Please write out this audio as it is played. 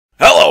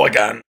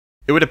again.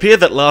 It would appear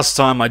that last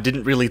time I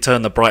didn't really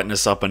turn the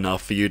brightness up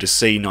enough for you to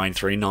see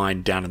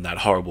 939 down in that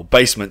horrible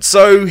basement,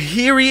 so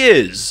here he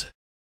is!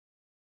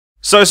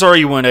 So sorry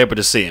you weren't able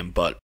to see him,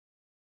 but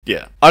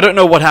yeah. I don't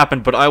know what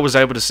happened, but I was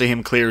able to see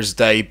him clear as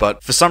day,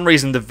 but for some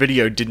reason the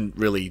video didn't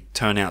really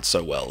turn out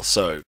so well,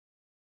 so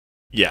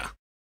yeah.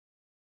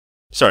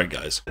 Sorry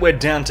guys. We're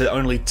down to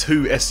only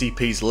 2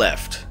 SCPs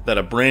left that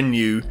are brand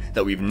new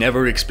that we've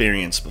never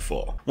experienced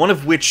before. One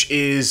of which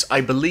is,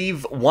 I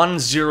believe,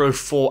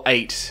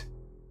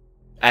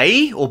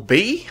 1048A or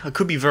B? I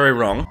could be very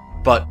wrong,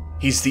 but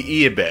he's the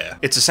ear bear.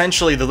 It's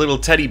essentially the little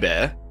teddy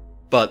bear,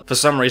 but for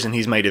some reason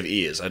he's made of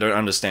ears. I don't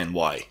understand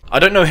why. I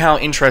don't know how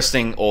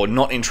interesting or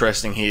not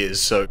interesting he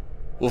is, so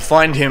we'll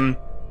find him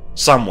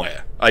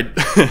somewhere. I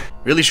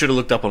really should have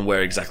looked up on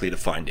where exactly to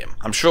find him.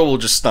 I'm sure we'll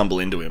just stumble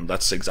into him.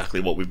 That's exactly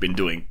what we've been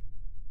doing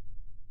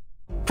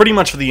pretty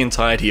much for the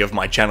entirety of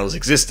my channel's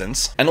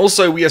existence. And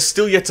also, we are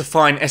still yet to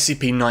find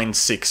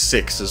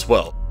SCP-966 as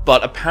well.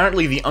 But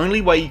apparently the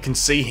only way you can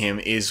see him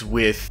is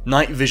with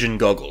night vision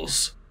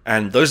goggles.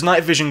 And those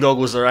night vision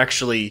goggles are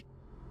actually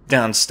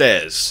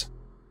downstairs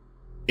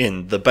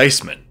in the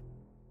basement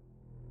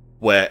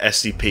where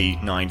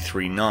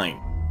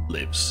SCP-939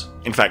 lives.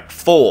 In fact,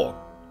 4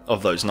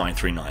 of those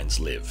 939s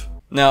live.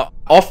 Now,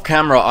 off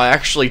camera, I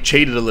actually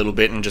cheated a little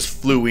bit and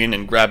just flew in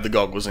and grabbed the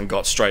goggles and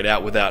got straight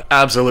out without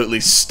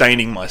absolutely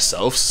staining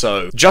myself,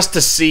 so just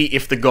to see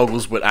if the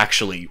goggles would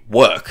actually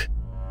work.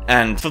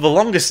 And for the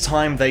longest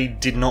time, they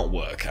did not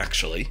work,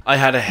 actually. I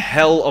had a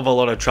hell of a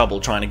lot of trouble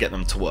trying to get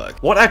them to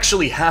work. What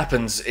actually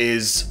happens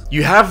is,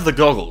 you have the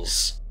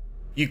goggles.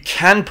 You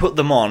can put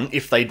them on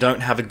if they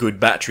don't have a good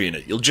battery in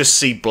it. You'll just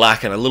see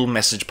black and a little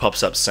message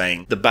pops up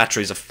saying the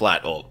batteries are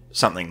flat or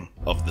something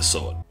of the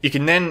sort. You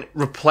can then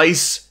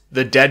replace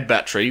the dead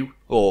battery,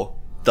 or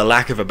the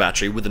lack of a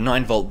battery, with a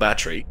 9-volt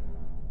battery.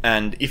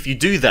 And if you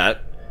do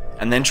that,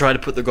 and then try to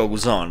put the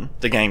goggles on,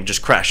 the game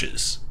just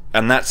crashes.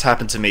 And that's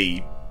happened to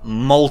me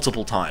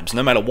multiple times.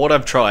 No matter what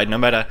I've tried, no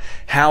matter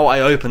how I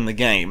open the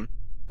game,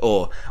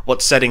 or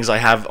what settings I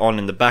have on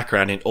in the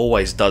background, it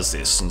always does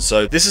this. And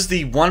so this is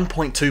the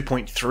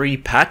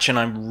 1.2.3 patch, and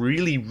I'm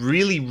really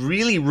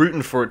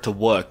rooting for it to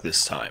work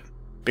this time.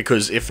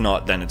 Because if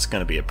not, then it's going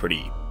to be a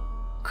pretty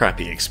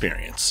crappy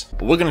experience.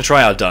 But we're going to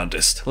try our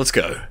darndest. Let's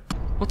go.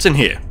 What's in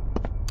here?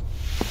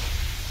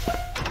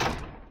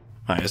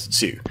 I guess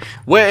it's you.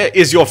 Where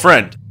is your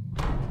friend?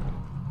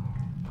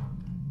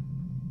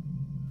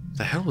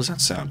 The hell was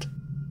that sound?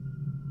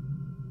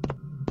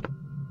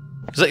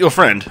 Is that your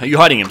friend? Are you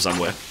hiding him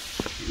somewhere?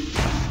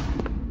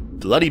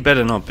 Bloody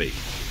better not be.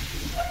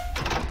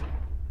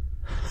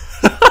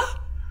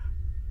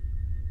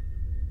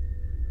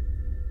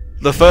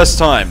 The first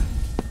time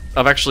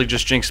I've actually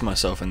just jinxed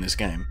myself in this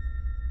game.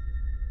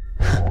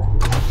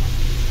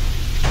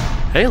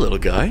 Hey, little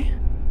guy.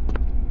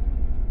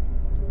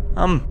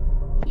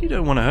 You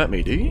don't want to hurt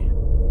me, do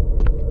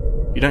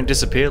you? You don't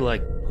disappear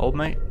like old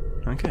mate?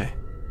 Okay.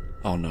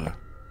 Oh no.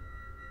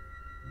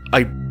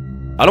 I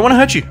don't want to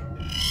hurt you.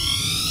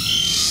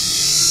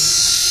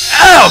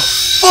 Ow!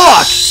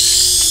 Fuck!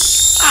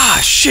 Ah,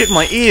 shit,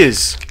 my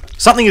ears.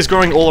 Something is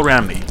growing all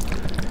around me.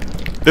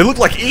 They look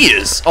like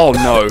ears. Oh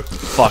no.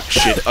 Fuck,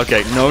 shit.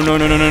 Okay, no.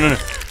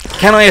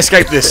 Can I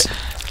escape this?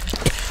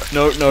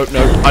 No.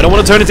 I don't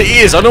want to turn into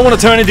ears. I don't want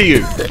to turn into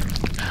you.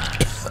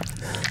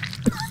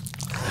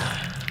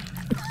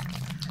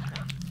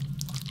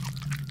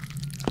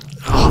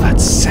 Oh,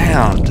 that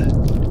sound.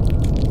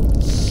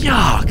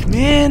 Yuck,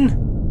 man.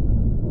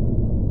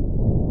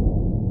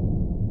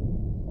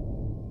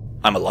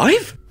 I'm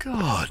alive?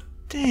 God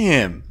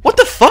damn. What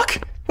the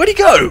fuck? Where'd he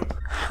go?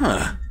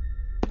 Huh.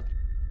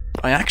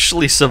 I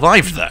actually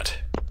survived that.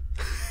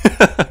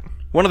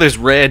 One of those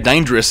rare,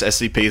 dangerous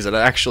SCPs that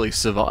I actually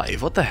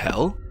survive. What the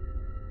hell?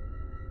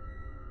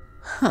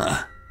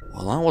 Huh.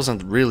 Well, I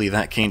wasn't really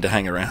that keen to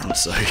hang around,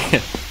 so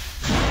yeah.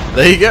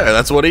 There you go,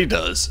 that's what he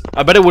does.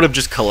 I bet it would have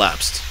just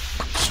collapsed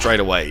straight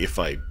away if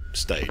I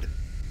stayed.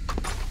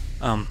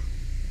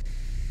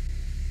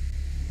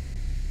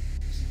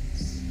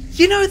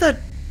 You know that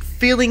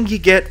feeling you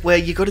get where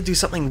you gotta do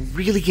something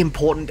really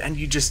important and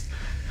you're just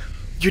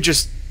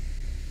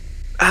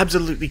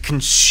absolutely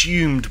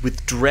consumed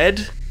with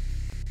dread?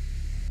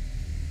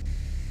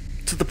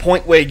 To the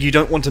point where you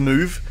don't want to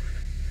move?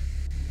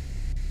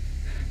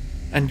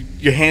 And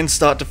your hands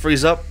start to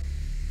freeze up?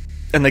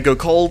 And they go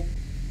cold?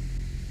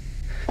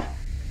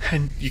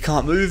 And you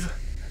can't move?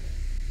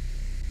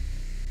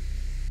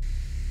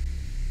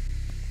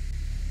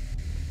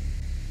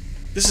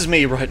 This is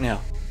me right now.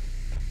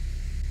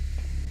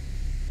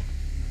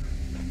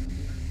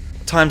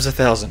 Times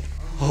 1,000.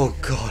 Oh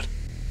god.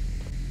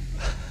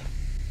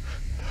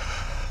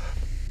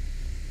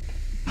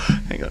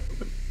 Hang on.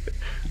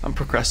 I'm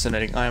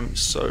procrastinating. I am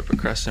so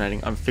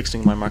procrastinating. I'm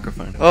fixing my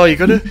microphone. Oh, you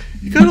got a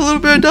little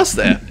bit of dust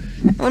there.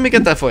 Let me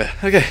get that for you.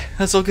 Okay,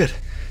 that's all good.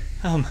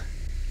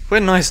 We're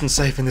nice and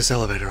safe in this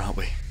elevator, aren't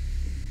we?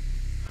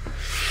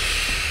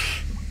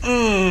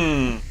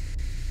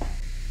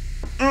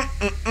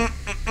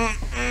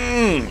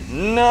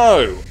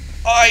 No,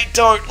 I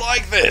don't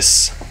like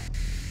this.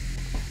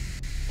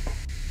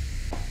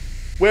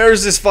 Where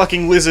is this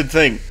fucking lizard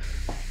thing?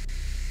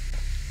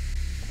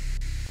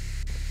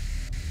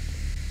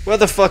 Where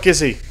the fuck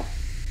is he?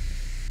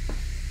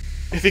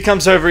 If he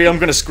comes over here, I'm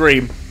gonna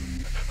scream.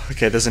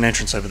 Okay, there's an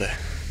entrance over there.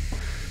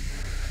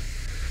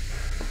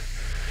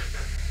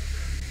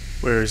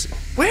 Where is it?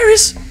 Where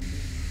is...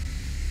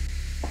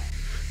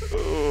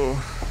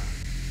 Oh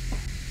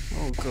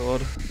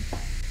god.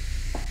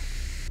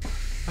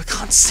 I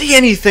can't see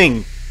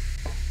anything!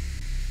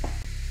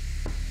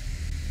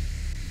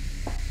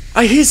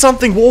 I hear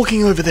something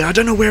walking over there, I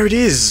don't know where it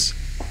is.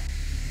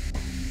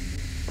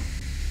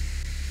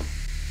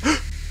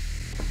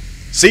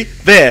 See?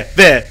 There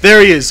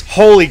he is.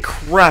 Holy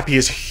crap, he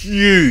is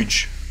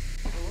huge.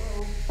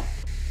 Hello.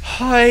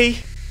 Hi.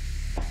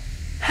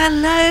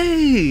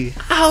 Hello.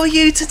 How are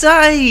you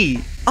today?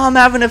 I'm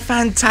having a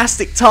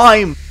fantastic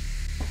time.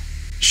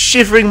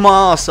 Shivering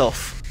my ass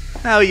off.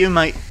 How are you,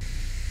 mate?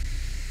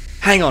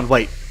 Hang on,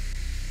 wait.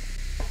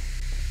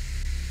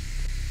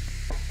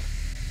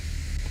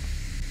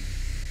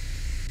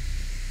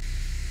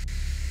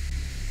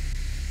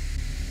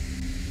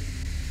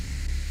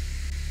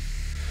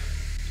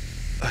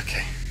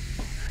 Okay.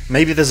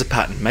 Maybe there's a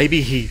pattern.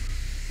 Maybe he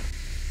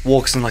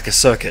walks in like a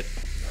circuit.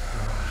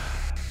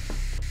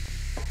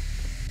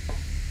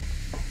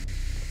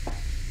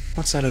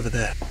 What's that over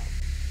there?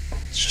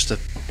 It's just a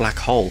black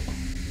hole.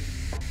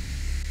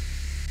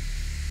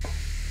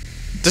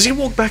 Does he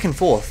walk back and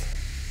forth?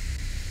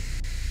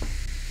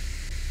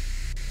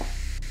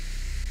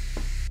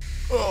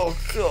 Oh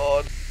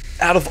god.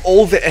 Out of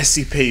all the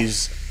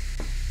SCPs,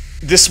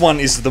 this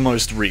one is the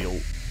most real.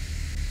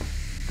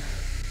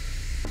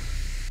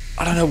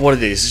 I don't know what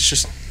it is, it's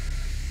just...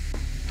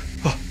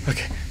 Oh,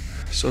 okay.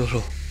 Saw a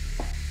little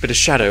bit of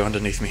shadow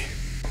underneath me.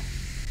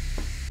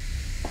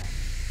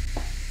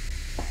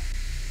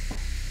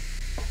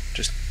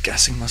 Just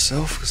gassing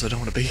myself because I don't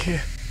want to be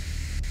here.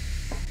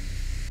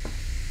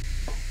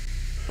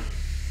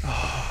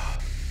 Oh.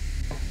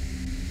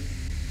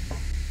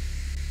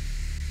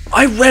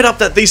 I read up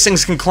that these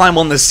things can climb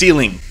on the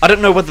ceiling. I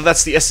don't know whether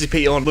that's the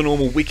SCP on the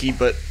normal wiki,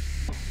 but...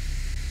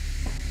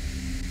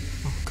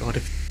 Oh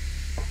god,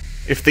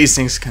 if these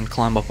things can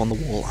climb up on the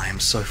wall, I am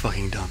so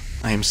fucking done.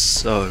 I am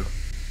so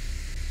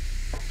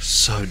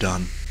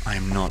done. I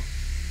am not.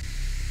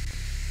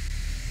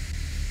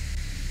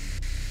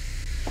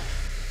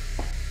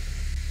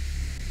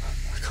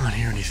 I can't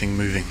hear anything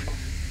moving.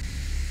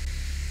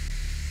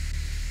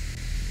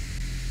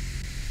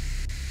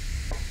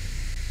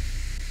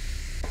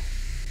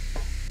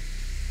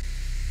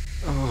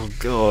 Oh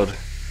god.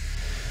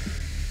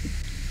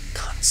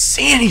 Can't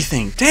see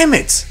anything, damn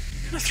it!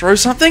 Can I throw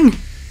something?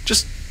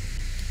 Just...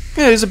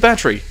 Yeah, there's a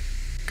battery.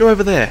 Go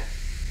over there.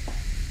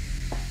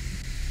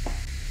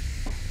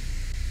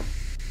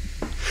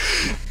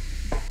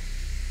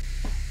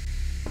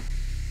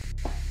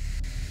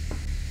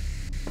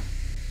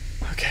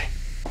 Okay.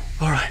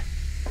 Alright.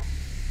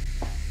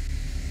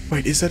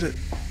 Wait, is that it?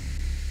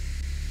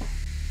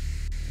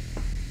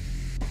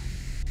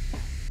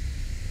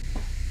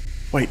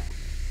 Wait,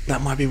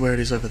 that might be where it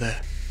is over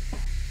there.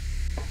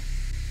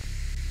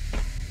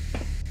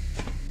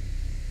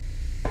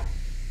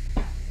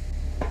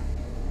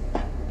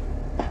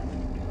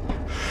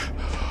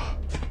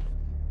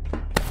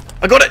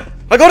 I got it!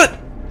 I got it!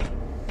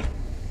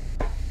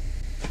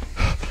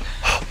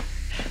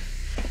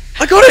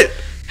 I got it!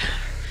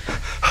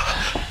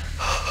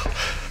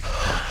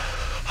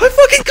 I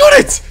fucking got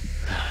it!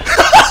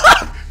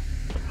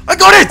 I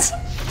got it!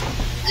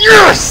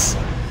 Yes!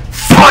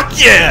 Fuck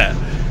yeah!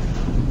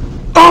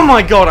 Oh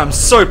my god, I'm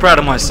so proud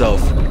of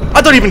myself.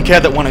 I don't even care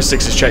that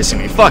 106 is chasing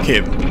me. Fuck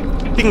him.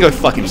 He can go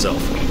fuck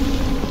himself.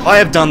 I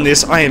have done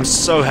this. I am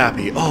so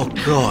happy. Oh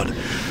god.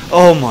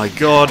 Oh my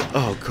god.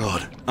 Oh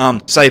god.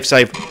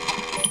 Save.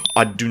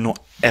 I do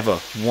not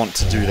ever want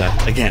to do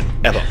that again.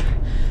 Ever.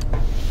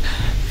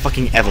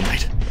 Fucking ever,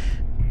 mate.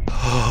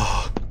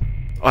 Oh,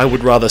 I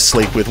would rather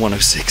sleep with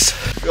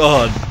 106.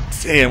 God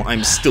damn,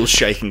 I'm still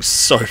shaking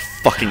so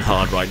fucking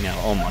hard right now.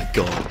 Oh my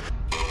god.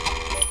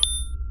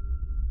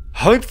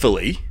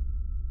 Hopefully,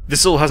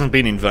 this all hasn't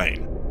been in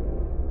vain.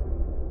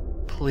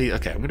 Please,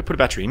 okay, I'm gonna put a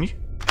battery in you.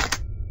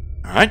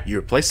 Alright, you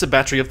replace the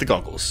battery of the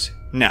goggles.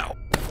 Now.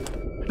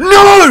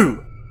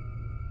 No!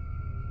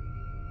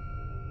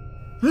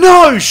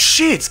 No,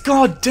 shit!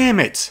 God damn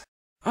it!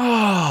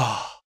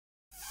 Oh,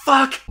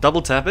 fuck!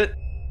 Double tap it,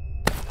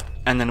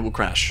 and then it will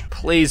crash.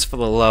 Please, for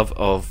the love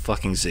of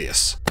fucking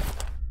Zeus.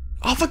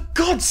 Oh, for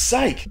God's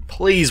sake!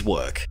 Please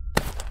work.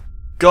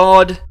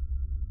 God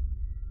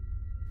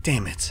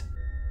damn it.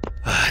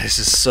 This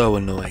is so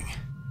annoying.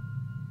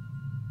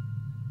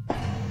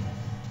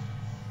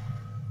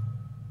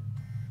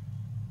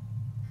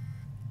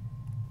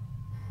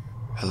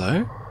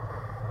 Hello?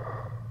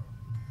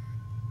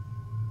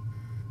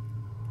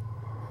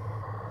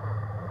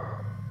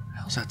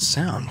 How's that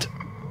sound?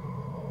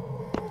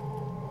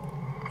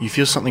 You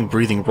feel something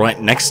breathing right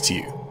next to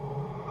you.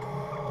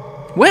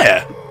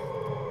 Where?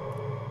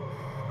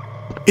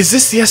 Is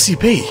this the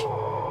SCP?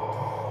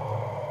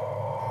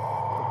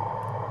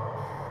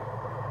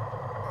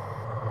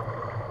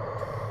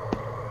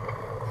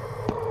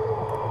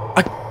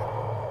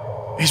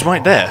 He's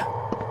right there.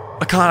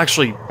 I can't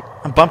actually...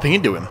 I'm bumping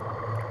into him.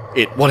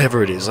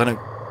 Whatever it is, I don't...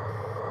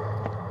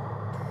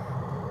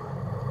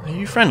 Are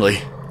you friendly?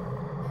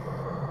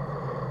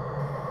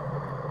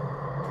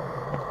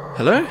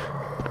 Hello?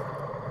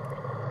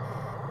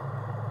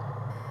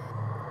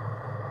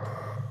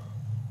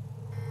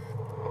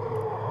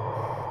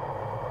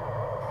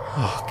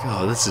 Oh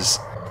god, this is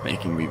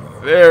making me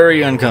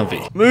very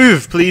uncomfy.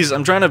 Move, please!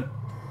 I'm trying to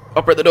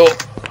operate the door.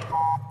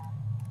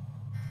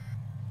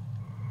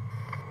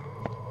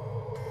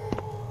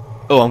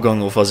 Oh, I'm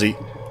going all fuzzy.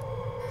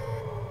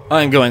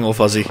 I am going all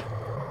fuzzy.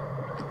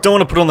 Don't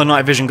want to put on the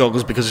night vision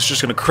goggles because it's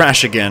just going to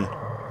crash again.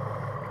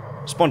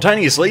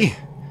 Spontaneously,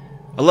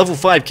 a level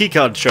 5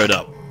 keycard showed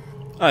up.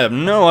 I have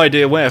no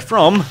idea where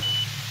from,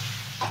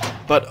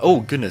 but oh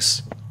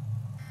goodness.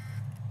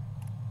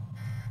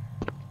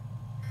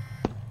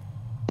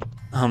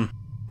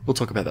 We'll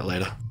talk about that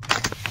later.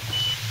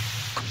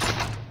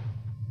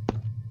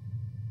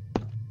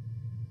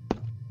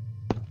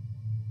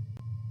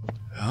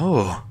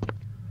 Oh.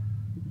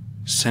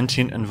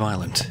 Sentient and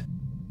violent.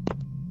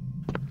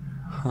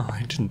 Oh,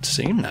 it didn't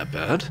seem that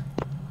bad.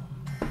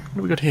 What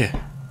do we got here?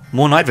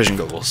 More night vision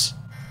goggles.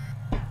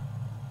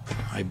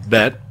 I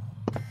bet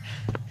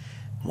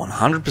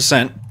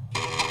 100%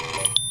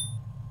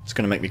 it's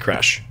gonna make me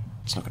crash.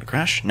 It's not gonna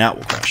crash. Now it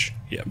will crash.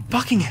 Yeah.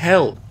 Fucking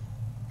hell.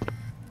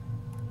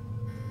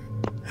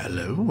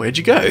 Hello? Where'd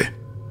you go?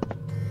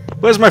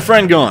 Where's my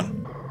friend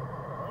gone?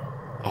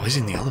 Oh, he's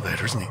in the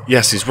elevator, isn't he?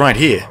 Yes, he's right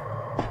here.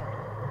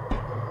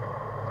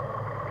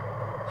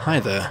 Hi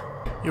there.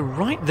 You're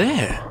right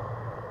there.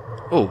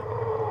 Oh.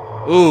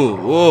 Oh,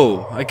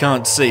 whoa. I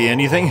can't see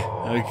anything.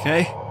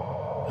 Okay.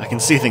 I can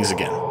see things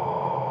again.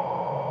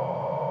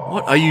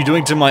 What are you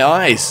doing to my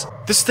eyes?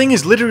 This thing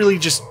is literally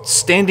just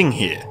standing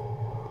here.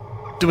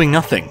 Doing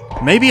nothing.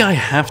 Maybe I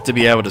have to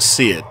be able to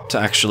see it to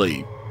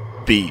actually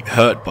be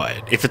hurt by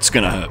it. If it's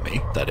gonna hurt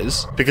me, that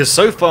is. Because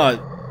so far,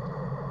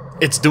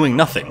 it's doing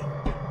nothing.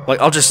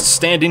 Like, I'll just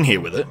stand in here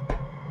with it.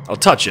 I'll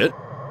touch it.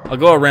 I'll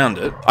go around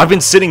it. I've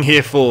been sitting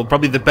here for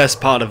probably the best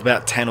part of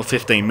about 10 or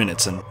 15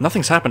 minutes and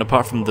nothing's happened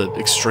apart from the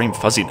extreme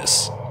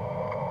fuzziness.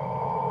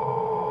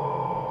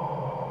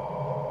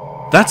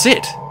 That's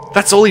it.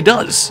 That's all he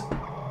does.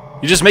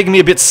 You're just making me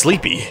a bit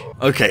sleepy.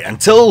 Okay,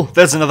 until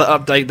there's another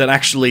update that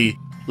actually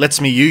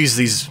lets me use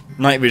these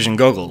night vision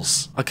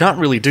goggles, I can't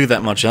really do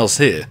that much else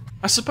here.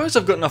 I suppose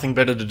I've got nothing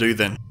better to do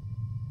than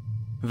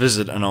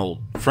visit an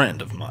old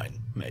friend of mine,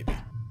 maybe.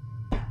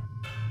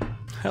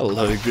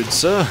 Hello, good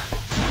sir.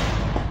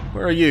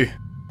 Where are you?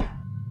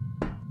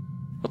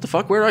 What the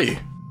fuck? Where are you?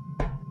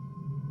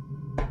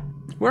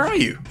 Where are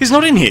you? He's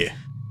not in here!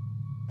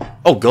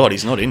 Oh god,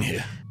 he's not in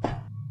here.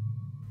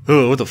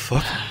 Oh, what the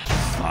fuck?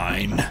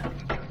 Fine.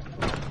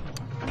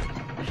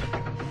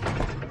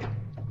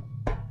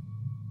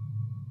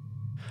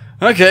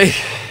 Okay.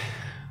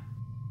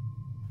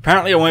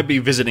 Apparently I won't be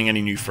visiting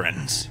any new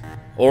friends.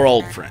 Or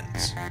old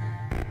friends.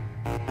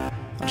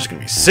 I'm just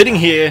gonna be sitting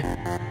here,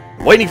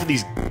 waiting for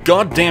these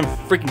goddamn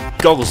freaking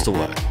goggles to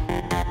work.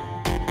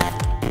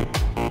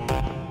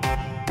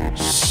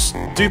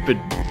 Stupid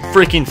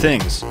freaking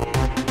things.